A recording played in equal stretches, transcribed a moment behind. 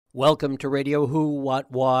Welcome to Radio Who,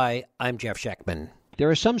 What, Why. I'm Jeff Schechtman. There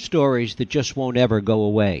are some stories that just won't ever go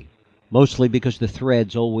away, mostly because the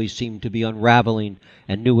threads always seem to be unraveling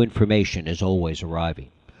and new information is always arriving.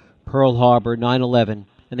 Pearl Harbor, 9/11,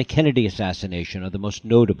 and the Kennedy assassination are the most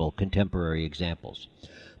notable contemporary examples.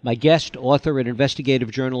 My guest, author and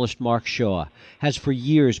investigative journalist Mark Shaw, has for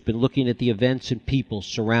years been looking at the events and people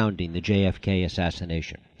surrounding the JFK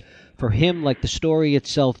assassination. For him, like the story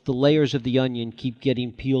itself, the layers of the onion keep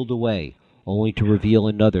getting peeled away, only to reveal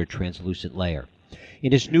another translucent layer.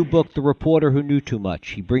 In his new book, The Reporter Who Knew Too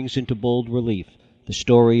Much, he brings into bold relief the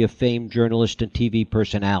story of famed journalist and TV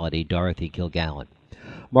personality Dorothy Kilgallen.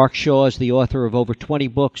 Mark Shaw is the author of over 20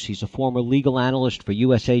 books. He's a former legal analyst for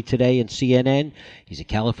USA Today and CNN. He's a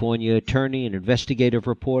California attorney and investigative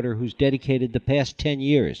reporter who's dedicated the past 10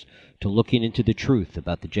 years to looking into the truth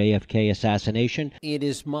about the JFK assassination. It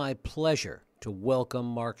is my pleasure to welcome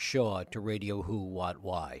Mark Shaw to Radio Who, What,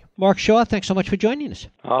 Why. Mark Shaw, thanks so much for joining us.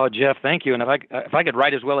 Oh, Jeff, thank you. And if I could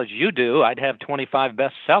write as well as you do, I'd have 25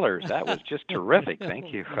 bestsellers. That was just terrific.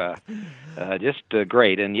 Thank you. Just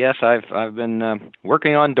great. And yes, I've been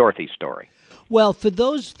working on Dorothy's story. Well, for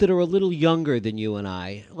those that are a little younger than you and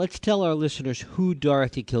I, let's tell our listeners who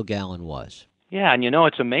Dorothy Kilgallen was. Yeah, and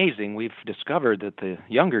it's amazing. We've discovered that the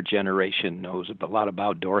younger generation knows a lot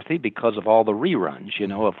about Dorothy because of all the reruns,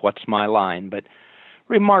 of What's My Line. But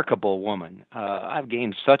remarkable woman. I've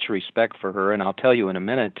gained such respect for her, and I'll tell you in a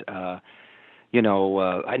minute. I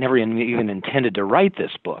never even intended to write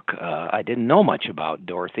this book. I didn't know much about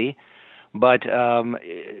Dorothy. But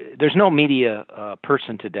there's no media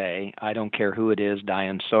person today, I don't care who it is,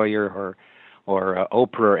 Diane Sawyer or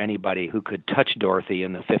Oprah or anybody, who could touch Dorothy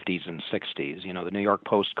in the 50s and 60s. The New York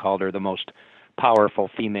Post called her the most powerful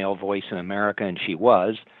female voice in America, and she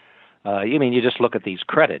was. You just look at these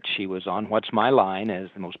credits. She was on What's My Line, as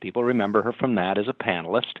most people remember her from that, as a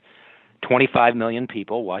panelist. 25 million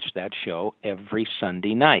people watched that show every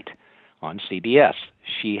Sunday night on CBS.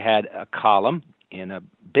 She had a column in a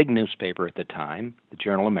big newspaper at the time, the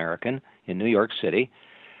Journal-American in New York City.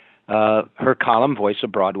 Her column, Voice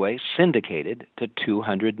of Broadway, syndicated to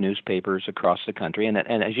 200 newspapers across the country. And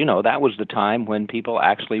as you know, that was the time when people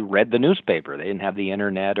actually read the newspaper. They didn't have the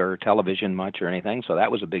internet or television much or anything, so that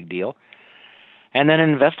was a big deal. And then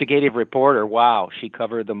an investigative reporter, wow, she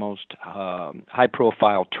covered the most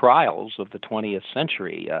high-profile trials of the 20th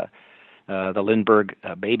century. The Lindbergh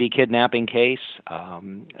baby kidnapping case,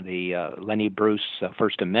 the Lenny Bruce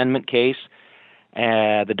First Amendment case,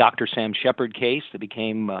 the Dr. Sam Shepard case that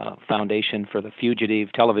became foundation for the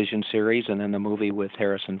Fugitive television series and then the movie with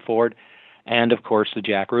Harrison Ford, and, of course, the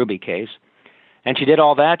Jack Ruby case. And she did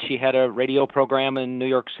all that. She had a radio program in New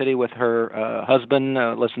York City with her husband,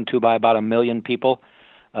 listened to by about 1 million people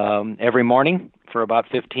every morning for about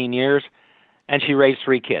 15 years, and she raised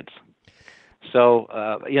 3 kids. So,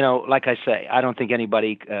 like I say, I don't think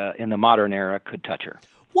anybody in the modern era could touch her.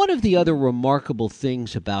 One of the other remarkable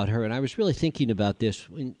things about her, and I was really thinking about this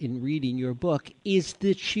in reading your book, is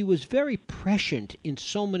that she was very prescient in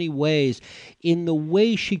so many ways in the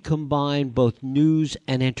way she combined both news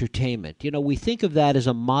and entertainment. We think of that as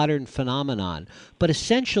a modern phenomenon, but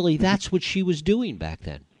essentially that's what she was doing back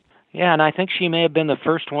then. Yeah, and I think she may have been the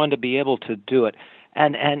first one to be able to do it.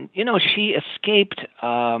 And she escaped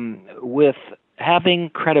with having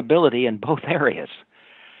credibility in both areas.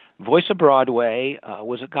 Voice of Broadway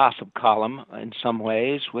was a gossip column in some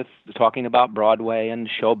ways, with talking about Broadway and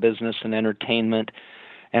show business and entertainment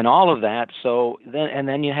and all of that. So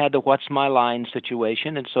then you had the What's My Line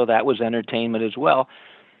situation, and so that was entertainment as well.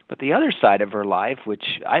 But the other side of her life,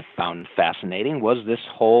 which I found fascinating, was this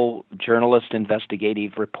whole journalist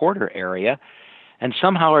investigative reporter area. And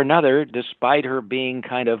somehow or another, despite her being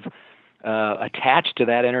kind of attached to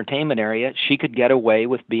that entertainment area, she could get away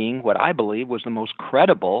with being what I believe was the most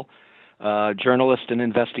credible journalist and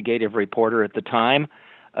investigative reporter at the time.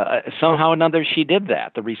 Somehow or another, she did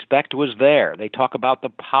that. The respect was there. They talk about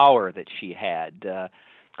the power that she had,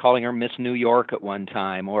 calling her Miss New York at one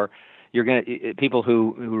time. Or people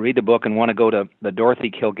who read the book and want to go to the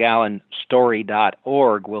Dorothy Kilgallen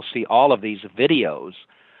story.org will see all of these videos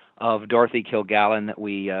of Dorothy Kilgallen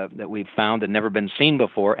that we've found and never been seen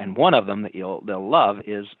before, and one of them that they'll love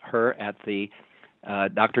is her at the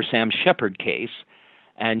Dr. Sam Shepard case,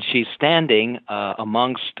 and she's standing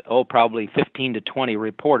amongst probably 15 to 20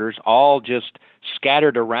 reporters, all just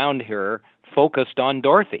scattered around her, focused on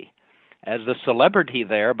Dorothy as the celebrity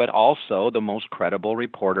there, but also the most credible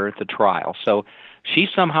reporter at the trial. So she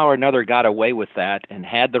somehow or another got away with that and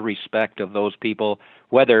had the respect of those people,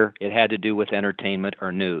 whether it had to do with entertainment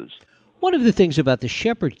or news. One of the things about the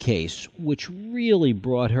Shepard case, which really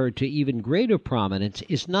brought her to even greater prominence,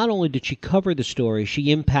 is not only did she cover the story,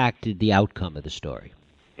 she impacted the outcome of the story.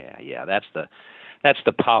 Yeah, that's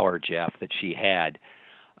the power, Jeff, that she had.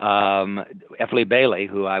 F. Lee Bailey,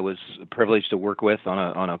 who I was privileged to work with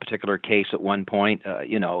on a particular case at one point,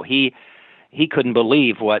 he couldn't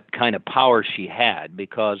believe what kind of power she had,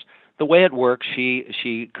 because the way it worked,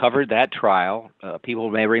 she covered that trial. People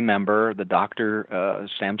may remember the Dr.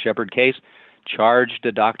 Sam Shepard case. Charged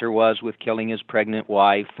the doctor was with killing his pregnant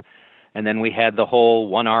wife, and then we had the whole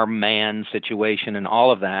one-armed man situation and all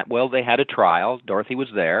of that. Well, they had a trial. Dorothy was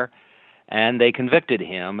there, and they convicted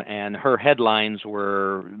him, and her headlines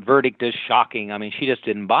were, "Verdict is shocking." I mean, she just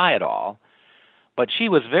didn't buy it all. But she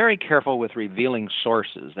was very careful with revealing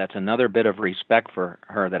sources. That's another bit of respect for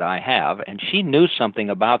her that I have. And she knew something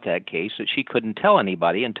about that case that she couldn't tell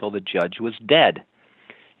anybody until the judge was dead.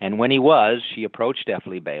 And when he was, she approached F.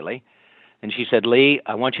 Lee Bailey, and she said, "Lee,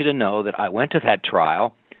 I want you to know that I went to that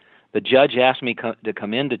trial. The judge asked me to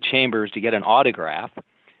come into chambers to get an autograph.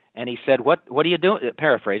 And he said, what are you doing?"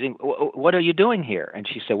 Paraphrasing, "What are you doing here?" And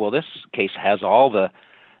she said, "Well, this case has all the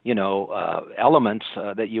elements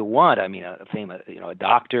that you want. I mean, a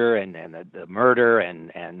doctor and the murder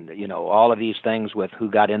and all of these things with who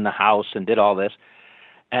got in the house and did all this."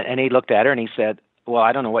 And he looked at her and he said, "Well,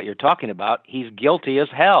 I don't know what you're talking about. He's guilty as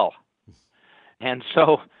hell." And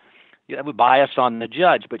so that would bias on the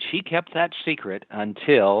judge, but she kept that secret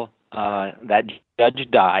until that judge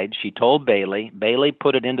died. She told Bailey. Bailey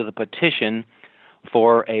put it into the petition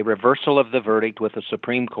for a reversal of the verdict with the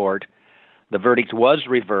Supreme Court. The verdict was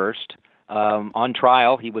reversed. On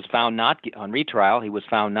trial, he was found on retrial, he was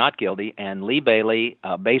found not guilty, and Lee Bailey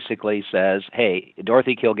basically says, "Hey,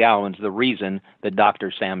 Dorothy Kilgallen's the reason that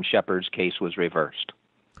Dr. Sam Shepard's case was reversed."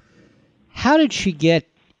 How did she get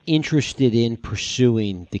interested in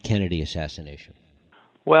pursuing the Kennedy assassination?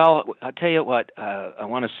 Well, I'll tell you what I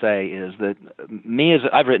want to say is that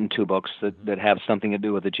I've written 2 books that have something to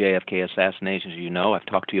do with the JFK assassination, as you know. I've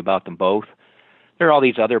talked to you about them both. There are all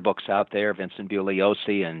these other books out there, Vincent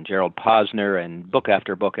Bugliosi and Gerald Posner, and book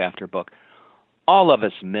after book after book. All of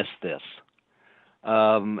us missed this.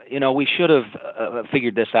 We should have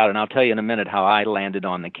figured this out, and I'll tell you in a minute how I landed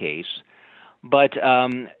on the case. But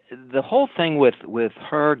the whole thing with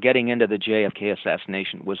her getting into the JFK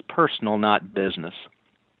assassination was personal, not business.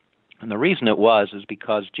 And the reason it was is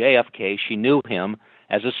because JFK, she knew him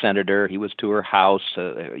as a senator. He was to her house.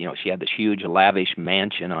 She had this huge, lavish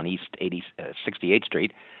mansion on East 68th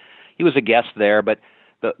Street. He was a guest there, but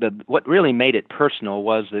what really made it personal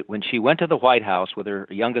was that when she went to the White House with her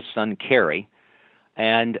youngest son, Kerry,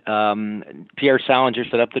 and Pierre Salinger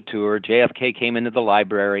set up the tour, JFK came into the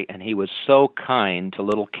library, and he was so kind to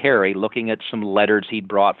little Kerry, looking at some letters he'd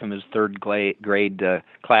brought from his third grade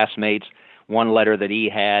classmates, one letter that he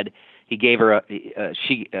had. He gave her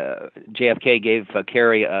JFK gave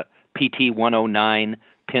Kerry a PT 109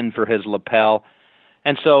 pin for his lapel.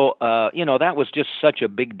 And so, that was just such a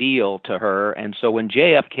big deal to her. And so when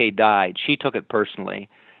JFK died, she took it personally,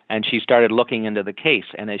 and she started looking into the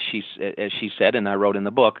case. And as she said, and I wrote in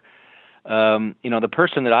the book, the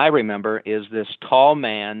person that I remember is this tall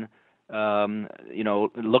man,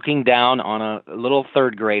 looking down on a little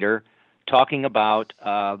third grader, talking about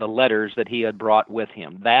the letters that he had brought with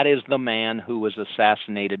him. That is the man who was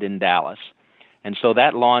assassinated in Dallas. And so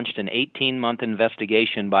that launched an 18-month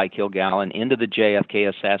investigation by Kilgallen into the JFK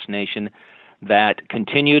assassination that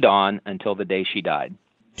continued on until the day she died.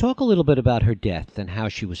 Talk a little bit about her death and how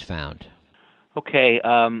she was found. Okay,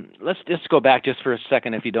 let's just go back just for a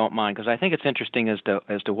second, if you don't mind, because I think it's interesting as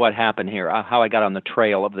to what happened here, how I got on the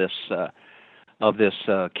trail of this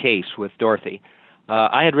case with Dorothy.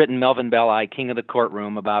 I had written Melvin Belli, King of the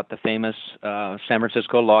Courtroom, about the famous San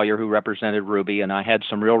Francisco lawyer who represented Ruby, and I had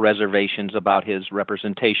some real reservations about his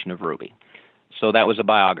representation of Ruby. So that was a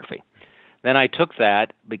biography. Then I took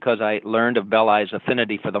that because I learned of Belli's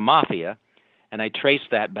affinity for the mafia, and I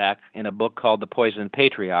traced that back in a book called The Poisoned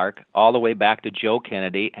Patriarch, all the way back to Joe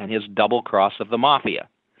Kennedy and his double cross of the mafia.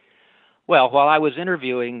 Well, while I was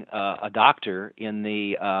interviewing a doctor in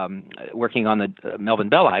the working on the Melvin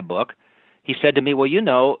Belli book, he said to me,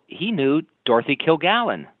 "Well, he knew Dorothy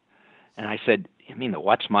Kilgallen." And I said, "You mean the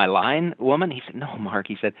What's My Line woman?" He said, "No, Mark."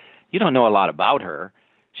 He said, "You don't know a lot about her.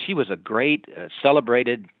 She was a great,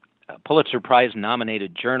 celebrated, Pulitzer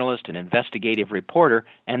Prize-nominated journalist and investigative reporter,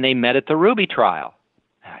 and they met at the Ruby trial."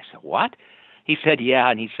 And I said, "What?" He said, "Yeah."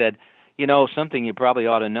 And he said, something you probably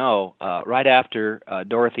ought to know. Right after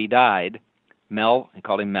Dorothy died, Mel, he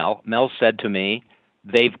called him Mel said to me,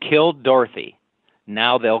 "They've killed Dorothy.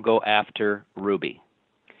 Now they'll go after Ruby."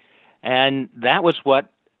 And that was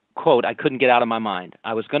what quote, I couldn't get out of my mind.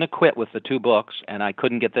 I was going to quit with the 2 books, and I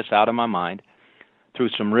couldn't get this out of my mind. Through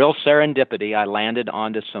some real serendipity, I landed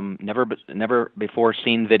onto some never before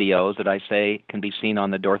seen videos that I say can be seen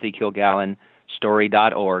on the Dorothy Kilgallen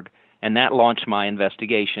story.org, and that launched my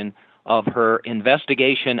investigation of her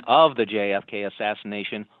investigation of the JFK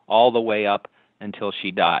assassination all the way up until she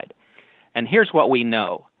died. And here's what we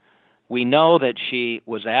know. We know that she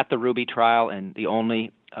was at the Ruby trial and the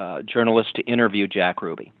only journalist to interview Jack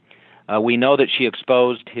Ruby. We know that she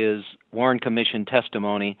exposed his Warren Commission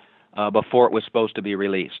testimony before it was supposed to be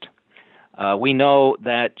released. We know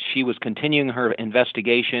that she was continuing her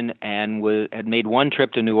investigation and had made one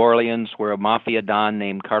trip to New Orleans where a mafia don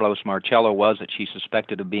named Carlos Marcello was that she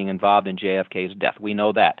suspected of being involved in JFK's death. We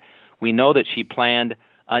know that. We know that she planned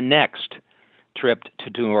a next trip to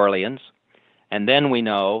New Orleans, and then we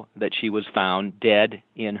know that she was found dead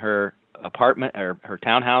in her apartment or her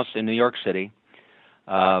townhouse in New York City.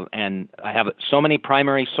 And I have so many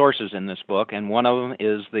primary sources in this book, and one of them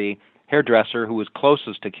is the hairdresser who was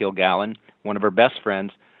closest to Kilgallen, one of her best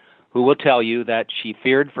friends, who will tell you that she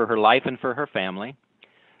feared for her life and for her family.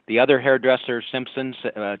 The other hairdresser,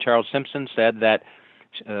 Charles Simpson, said that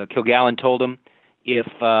Kilgallen told him, if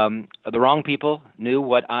the wrong people knew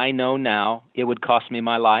what I know now, it would cost me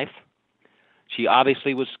my life. She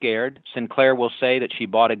obviously was scared. Sinclair will say that she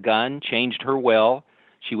bought a gun, changed her will.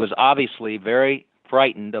 She was obviously very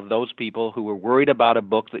frightened of those people who were worried about a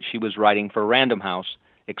book that she was writing for Random House,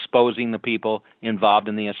 exposing the people involved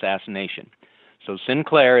in the assassination. So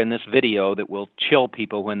Sinclair, in this video that will chill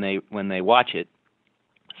people when they watch it,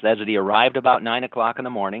 says that he arrived about 9 o'clock in the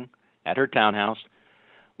morning at her townhouse,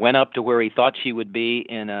 went up to where he thought she would be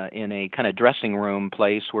in a kind of dressing room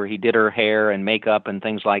place where he did her hair and makeup and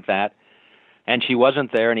things like that, and she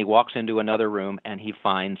wasn't there, and he walks into another room and he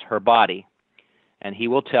finds her body. And he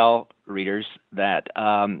will tell readers that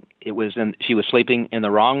she was sleeping in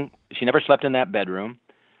the wrong. She never slept in that bedroom.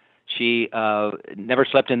 She never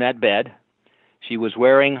slept in that bed. She was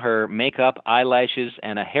wearing her makeup, eyelashes,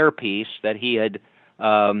 and a hairpiece that he had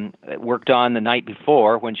worked on the night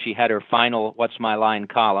before when she had her final "What's My Line"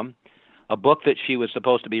 column. A book that she was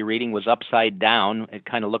supposed to be reading was upside down. It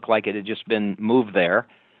kind of looked like it had just been moved there,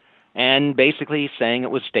 and basically saying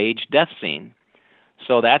it was staged death scene.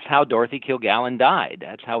 So that's how Dorothy Kilgallen died.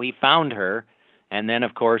 That's how he found her. And then,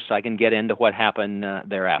 of course, I can get into what happened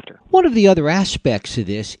thereafter. One of the other aspects of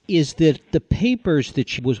this is that the papers that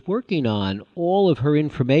she was working on, all of her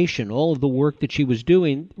information, all of the work that she was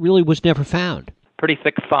doing, really was never found. Pretty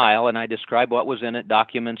thick file, and I describe what was in it,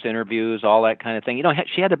 documents, interviews, all that kind of thing. You know,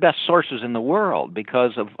 she had the best sources in the world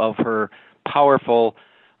because of her powerful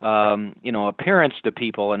appearance to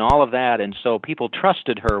people and all of that. And so people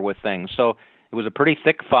trusted her with things. So it was a pretty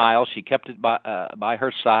thick file. She kept it by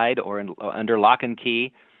her side or under lock and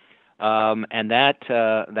key, and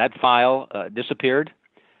that file disappeared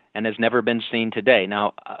and has never been seen today.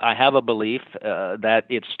 Now, I have a belief that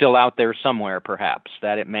it's still out there somewhere, perhaps,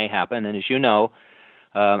 that it may happen. And as you know,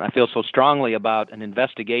 I feel so strongly about an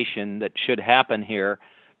investigation that should happen here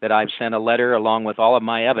that I've sent a letter along with all of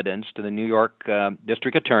my evidence to the New York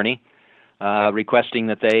District Attorney requesting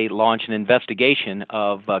that they launch an investigation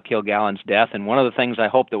of Kilgallen's death. And one of the things I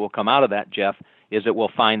hope that will come out of that, Jeff, is that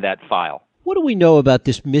we'll find that file. What do we know about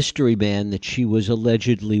this mystery man that she was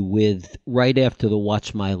allegedly with right after the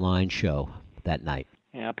What's My Line show that night?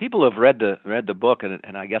 Yeah, people have read the book,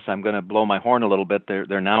 and I guess I'm going to blow my horn a little bit.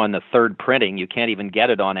 They're now in the 3rd printing. You can't even get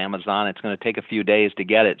it on Amazon. It's going to take a few days to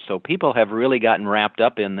get it. So people have really gotten wrapped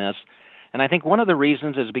up in this. And I think one of the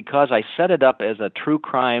reasons is because I set it up as a true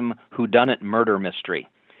crime whodunit murder mystery.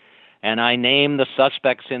 And I name the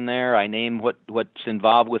suspects in there. I name what's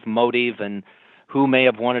involved with motive and who may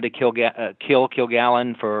have wanted to kill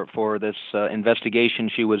Kilgallen for this investigation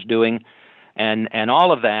she was doing, and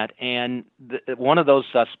all of that. And one of those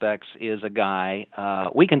suspects is a guy.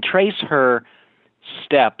 We can trace her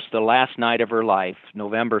steps the last night of her life,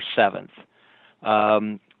 November 7th.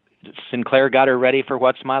 Sinclair got her ready for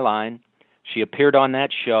What's My Line. She appeared on that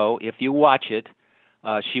show. If you watch it,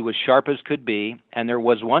 she was sharp as could be, and there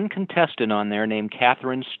was one contestant on there named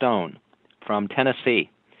Catherine Stone from Tennessee.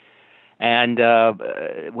 And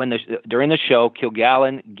during the show,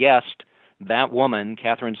 Kilgallen guessed that woman,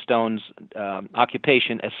 Catherine Stone's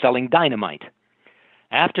occupation, as selling dynamite.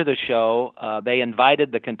 After the show, they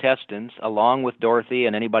invited the contestants, along with Dorothy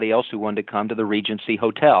and anybody else who wanted to come, to the Regency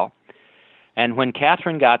Hotel. And when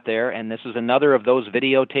Catherine got there, and this is another of those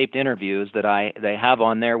videotaped interviews that they have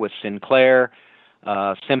on there with Sinclair,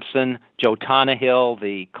 Simpson, Joe Tonahill,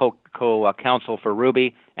 the co-counsel for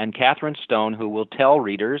Ruby, and Catherine Stone, who will tell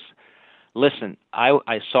readers, listen,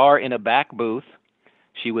 I saw her in a back booth.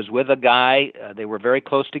 She was with a guy. They were very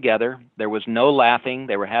close together. There was no laughing.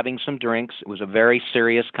 They were having some drinks. It was a very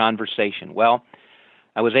serious conversation. Well,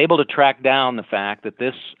 I was able to track down the fact that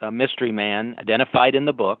this mystery man, identified in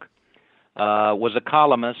the book, was a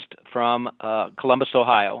columnist from Columbus,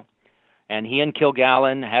 Ohio, and he and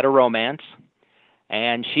Kilgallen had a romance,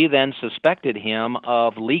 and she then suspected him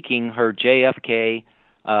of leaking her JFK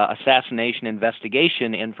assassination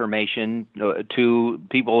investigation information to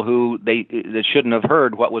people who they shouldn't have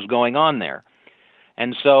heard what was going on there.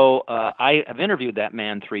 And so I have interviewed that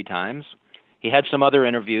man 3 times. He had some other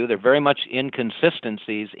interview. There are very much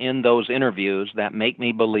inconsistencies in those interviews that make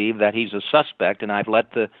me believe that he's a suspect, and I've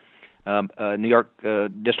let the New York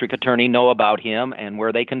District Attorney know about him and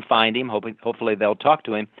where they can find him. Hopefully they'll talk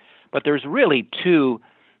to him. But there's really 2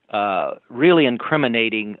 really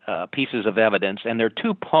incriminating pieces of evidence, and there are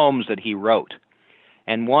 2 poems that he wrote.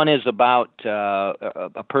 And one is about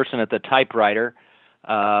a person at the typewriter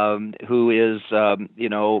who is,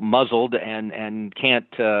 muzzled and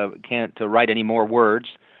can't write any more words.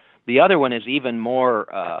 The other one is even more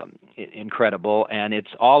incredible, and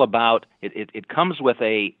it's all about. It comes with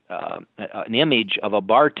an image of a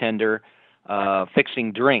bartender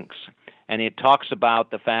fixing drinks, and it talks about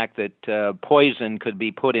the fact that poison could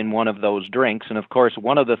be put in one of those drinks. And of course,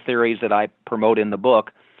 one of the theories that I promote in the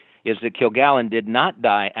book is that Kilgallen did not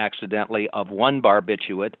die accidentally of 1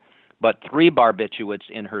 barbiturate, but 3 barbiturates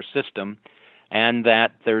in her system, and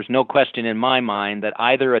that there's no question in my mind that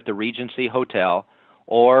either at the Regency Hotel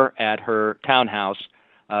or at her townhouse,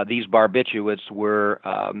 these barbiturates were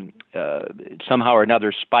somehow or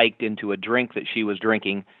another spiked into a drink that she was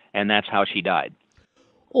drinking, and that's how she died.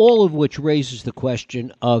 All of which raises the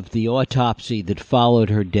question of the autopsy that followed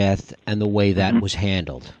her death and the way that was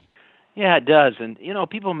handled. Yeah, it does. And,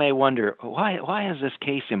 people may wonder, why is this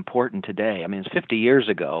case important today? I mean, it's 50 years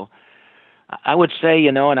ago. I would say,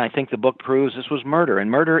 and I think the book proves this was murder. And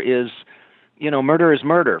murder is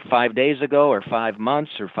murder 5 days ago or 5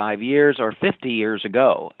 months or 5 years or 50 years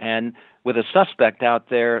ago. And with a suspect out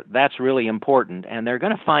there, that's really important. And they're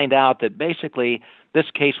going to find out that basically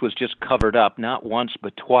this case was just covered up, not once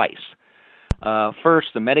but twice. First,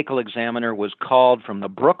 the medical examiner was called from the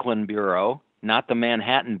Brooklyn Bureau, not the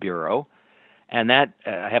Manhattan Bureau. And that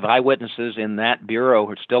I have eyewitnesses in that bureau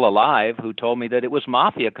who are still alive who told me that it was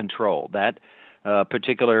mafia controlled, that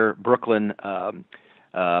particular Brooklyn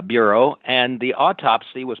bureau. And the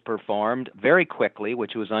autopsy was performed very quickly,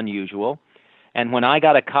 which was unusual. And when I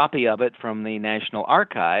got a copy of it from the National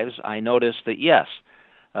Archives, I noticed that, yes,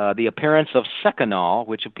 the appearance of Seconal,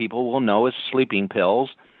 which people will know as sleeping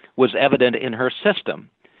pills, was evident in her system.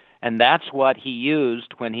 And that's what he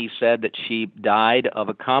used when he said that she died of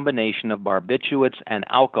a combination of barbiturates and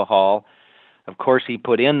alcohol. Of course, he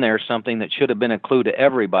put in there something that should have been a clue to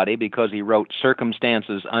everybody because he wrote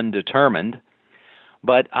circumstances undetermined.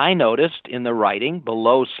 But I noticed in the writing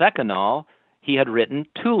below Seconal, he had written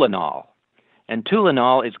Tulinol. And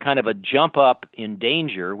Tulinol is kind of a jump up in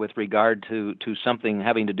danger with regard to something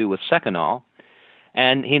having to do with Seconal.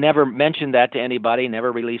 And he never mentioned that to anybody,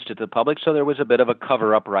 never released it to the public, so there was a bit of a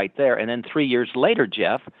cover-up right there. And then 3 years later,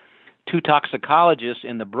 Jeff, 2 toxicologists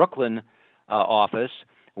in the Brooklyn office,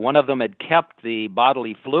 one of them had kept the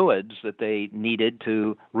bodily fluids that they needed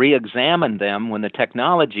to re-examine them when the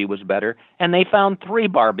technology was better, and they found 3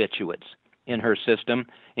 barbiturates in her system,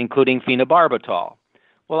 including phenobarbital.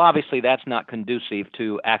 Well, obviously that's not conducive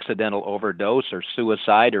to accidental overdose or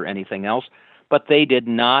suicide or anything else, but they did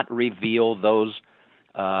not reveal those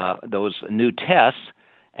new tests,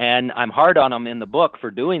 and I'm hard on them in the book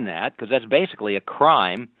for doing that because that's basically a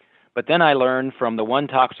crime. But then I learned from the one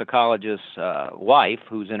toxicologist's wife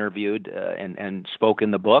who's interviewed and spoke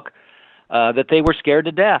in the book that they were scared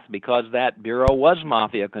to death because that bureau was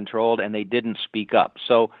mafia controlled and they didn't speak up.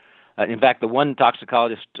 So in fact, the one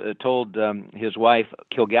toxicologist told his wife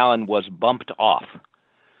Kilgallen was bumped off.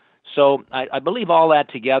 So I believe all that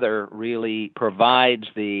together really provides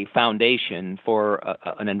the foundation for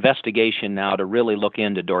an investigation now to really look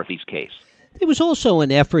into Dorothy's case. There was also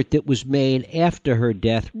an effort that was made after her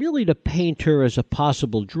death really to paint her as a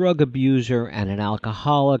possible drug abuser and an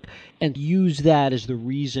alcoholic and use that as the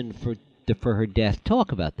reason for her death.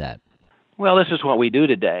 Talk about that. Well, this is what we do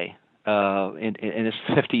today, and it's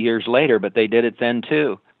 50 years later, but they did it then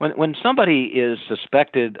too. When somebody is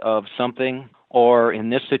suspected of something, or in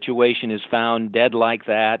this situation is found dead like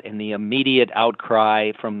that, and the immediate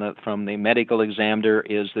outcry from the medical examiner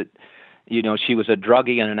is that, she was a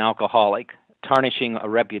druggie and an alcoholic, tarnishing a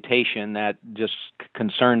reputation that just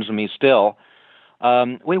concerns me still.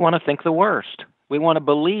 We want to think the worst. We want to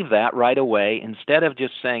believe that right away instead of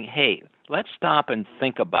just saying, hey, let's stop and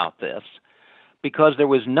think about this. because there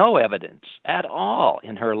was no evidence at all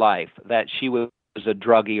in her life that she was a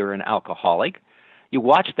druggie or an alcoholic. You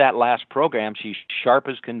watch that last program, she's sharp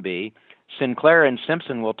as can be. Sinclair and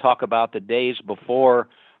Simpson will talk about the days before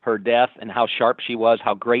her death and how sharp she was,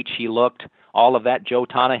 how great she looked, all of that. Joe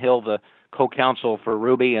Tonahill, the co-counsel for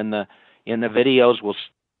Ruby in the videos, will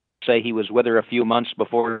say he was with her a few months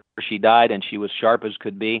before she died and she was sharp as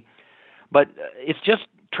could be. But it's just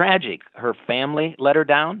tragic. Her family let her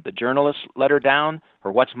down, the journalists let her down,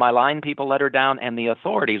 her What's My Line people let her down, and the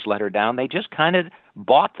authorities let her down. They just kind of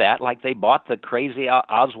bought that, like they bought the crazy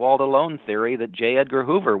Oswald alone theory that J. Edgar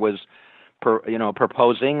Hoover was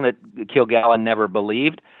proposing, that Kilgallen never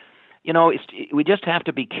believed. We just have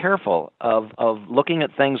to be careful of looking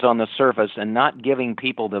at things on the surface and not giving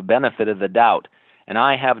people the benefit of the doubt. And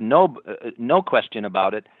I have no question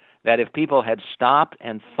about it that if people had stopped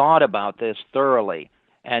and thought about this thoroughly,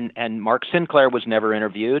 and Mark Sinclair was never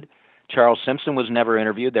interviewed, Charles Simpson was never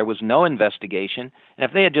interviewed, there was no investigation, and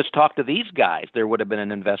if they had just talked to these guys, there would have been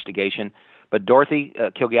an investigation. But Dorothy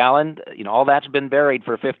Kilgallen, all that's been buried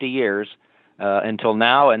for 50 years until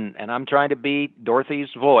now, and I'm trying to be Dorothy's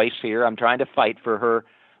voice here. I'm trying to fight for her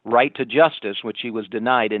right to justice, which she was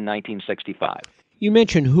denied in 1965. You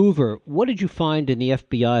mentioned Hoover. What did you find in the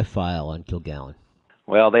FBI file on Kilgallen?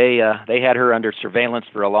 Well, they had her under surveillance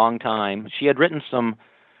for a long time. She had written some,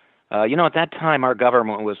 at that time our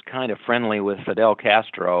government was kind of friendly with Fidel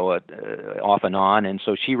Castro off and on, and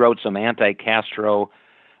so she wrote some anti-Castro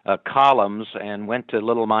columns and went to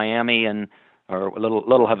Little Miami or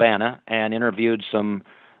Little Havana and interviewed some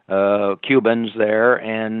Cubans there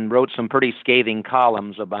and wrote some pretty scathing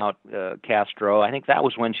columns about Castro. I think that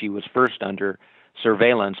was when she was first under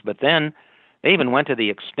surveillance, but then they even went to the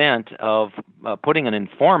extent of putting an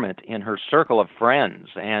informant in her circle of friends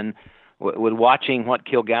and with watching what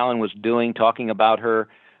Kilgallen was doing, talking about her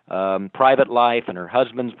private life and her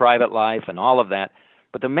husband's private life and all of that.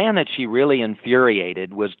 But the man that she really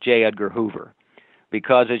infuriated was J. Edgar Hoover,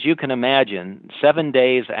 because as you can imagine, 7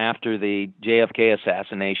 days after the JFK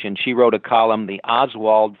assassination, she wrote a column, "The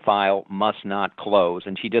Oswald File Must Not Close,"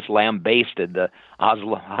 and she just lambasted the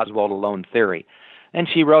Oswald alone theory. And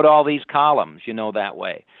she wrote all these columns, that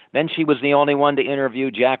way. Then she was the only one to interview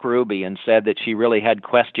Jack Ruby and said that she really had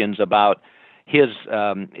questions about his,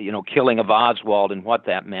 killing of Oswald and what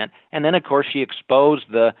that meant. And then, of course, she exposed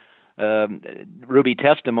the Ruby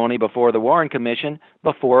testimony before the Warren Commission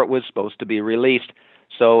before it was supposed to be released.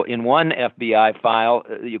 So in one FBI file,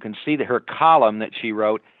 you can see her column that she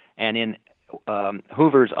wrote, and in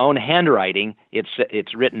Hoover's own handwriting,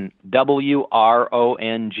 it's written WRONG,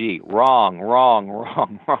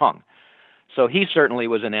 wrong. So he certainly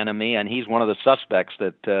was an enemy, and he's one of the suspects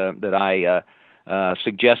that I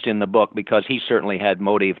suggest in the book, because he certainly had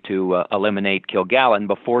motive to eliminate Kilgallen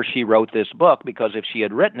before she wrote this book, because if she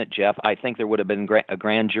had written it, Jeff, I think there would have been a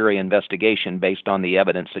grand jury investigation based on the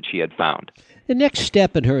evidence that she had found. The next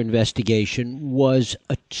step in her investigation was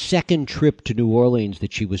a second trip to New Orleans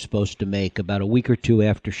that she was supposed to make about a week or two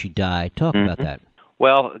after she died. Talk about that.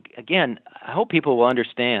 Well, again, I hope people will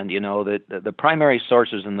understand, that the primary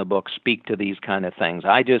sources in the book speak to these kind of things.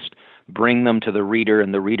 I just bring them to the reader,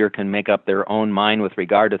 and the reader can make up their own mind with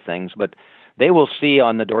regard to things. But they will see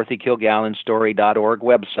on the DorothyKilgallenStory.org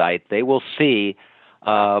website, they will see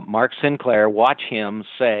Mark Sinclair, watch him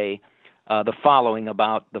say the following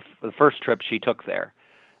about the first trip she took there.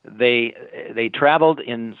 They traveled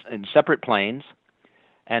in separate planes.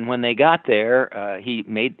 And when they got there, he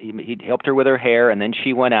helped her with her hair, and then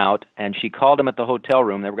she went out, and she called him at the hotel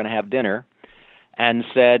room. They were going to have dinner, and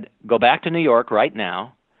said, "Go back to New York right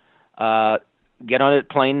now. Get on a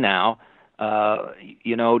plane now.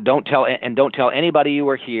 Don't tell anybody you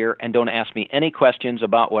were here, and don't ask me any questions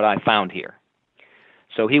about what I found here."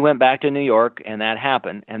 So he went back to New York, and that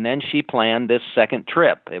happened. And then she planned this second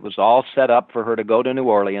trip. It was all set up for her to go to New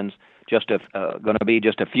Orleans, going to be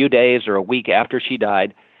just a few days or a week after she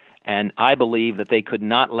died, and I believe that they could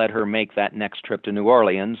not let her make that next trip to New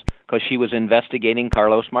Orleans because she was investigating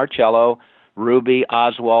Carlos Marcello, Ruby,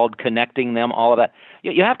 Oswald, connecting them, all of that.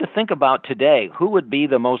 You have to think about today, who would be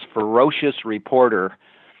the most ferocious reporter,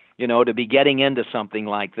 to be getting into something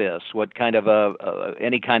like this, what kind of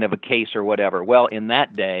any kind of a case or whatever. Well, in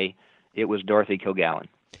that day, it was Dorothy Kilgallen.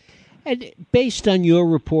 And based on your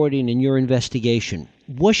reporting and your investigation,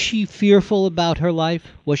 was she fearful about her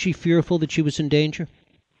life? Was she fearful that she was in danger?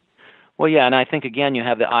 Well, yeah, and I think, again, you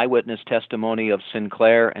have the eyewitness testimony of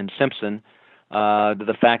Sinclair and Simpson,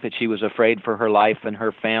 the fact that she was afraid for her life and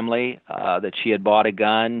her family, that she had bought a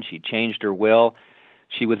gun, she changed her will.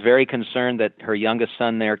 She was very concerned that her youngest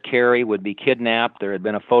son there, Kerry, would be kidnapped. There had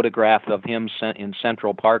been a photograph of him in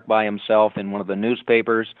Central Park by himself in one of the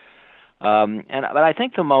newspapers. But I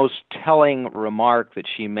think the most telling remark that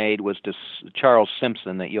she made was to Charles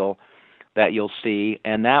Simpson that you'll see,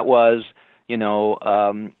 and that was,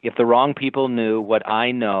 if the wrong people knew what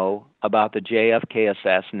I know about the JFK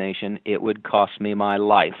assassination, it would cost me my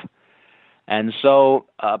life. And so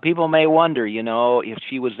people may wonder, if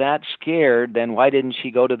she was that scared, then why didn't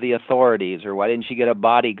she go to the authorities, or why didn't she get a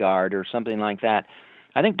bodyguard or something like that?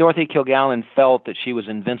 I think Dorothy Kilgallen felt that she was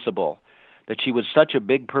invincible, that she was such a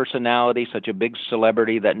big personality, such a big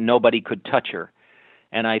celebrity that nobody could touch her.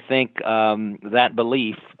 And I think that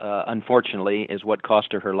belief, unfortunately, is what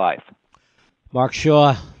cost her life. Mark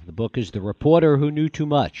Shaw, the book is The Reporter Who Knew Too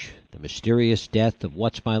Much, the mysterious death of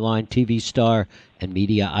What's My Line TV star and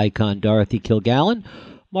media icon Dorothy Kilgallen.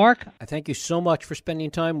 Mark? I thank you so much for spending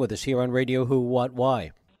time with us here on Radio Who, What,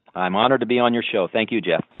 Why. I'm honored to be on your show. Thank you,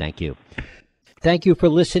 Jeff. Thank you. Thank you for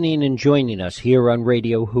listening and joining us here on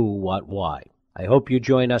Radio Who, What, Why. I hope you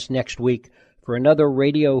join us next week for another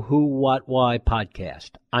Radio Who, What, Why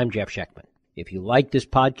podcast. I'm Jeff Schechtman. If you like this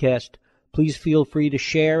podcast, please feel free to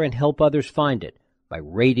share and help others find it by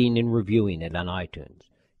rating and reviewing it on iTunes.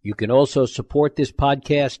 You can also support this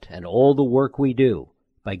podcast and all the work we do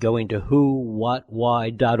by going to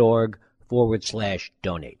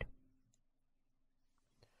whowhatwhy.org/donate.